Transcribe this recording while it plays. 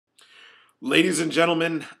Ladies and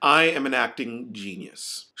gentlemen, I am an acting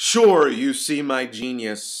genius. Sure, you see my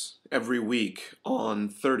genius every week on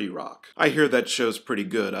 30 Rock. I hear that show's pretty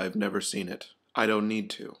good. I've never seen it. I don't need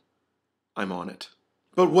to. I'm on it.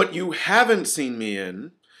 But what you haven't seen me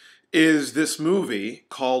in is this movie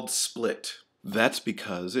called Split. That's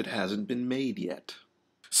because it hasn't been made yet.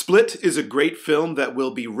 Split is a great film that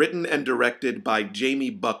will be written and directed by Jamie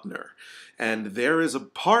Buckner, and there is a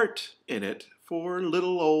part in it for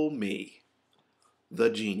little old me, the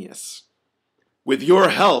genius. With your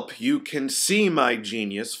help, you can see my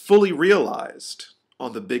genius fully realized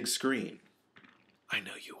on the big screen. I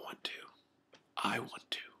know you want to. I want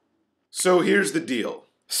to. So here's the deal.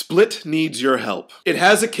 Split needs your help. It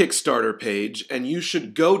has a Kickstarter page, and you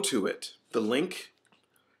should go to it. The link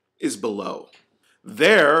is below.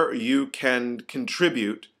 There you can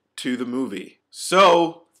contribute to the movie.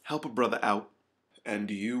 So help a brother out, and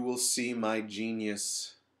you will see my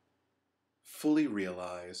genius fully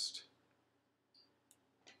realized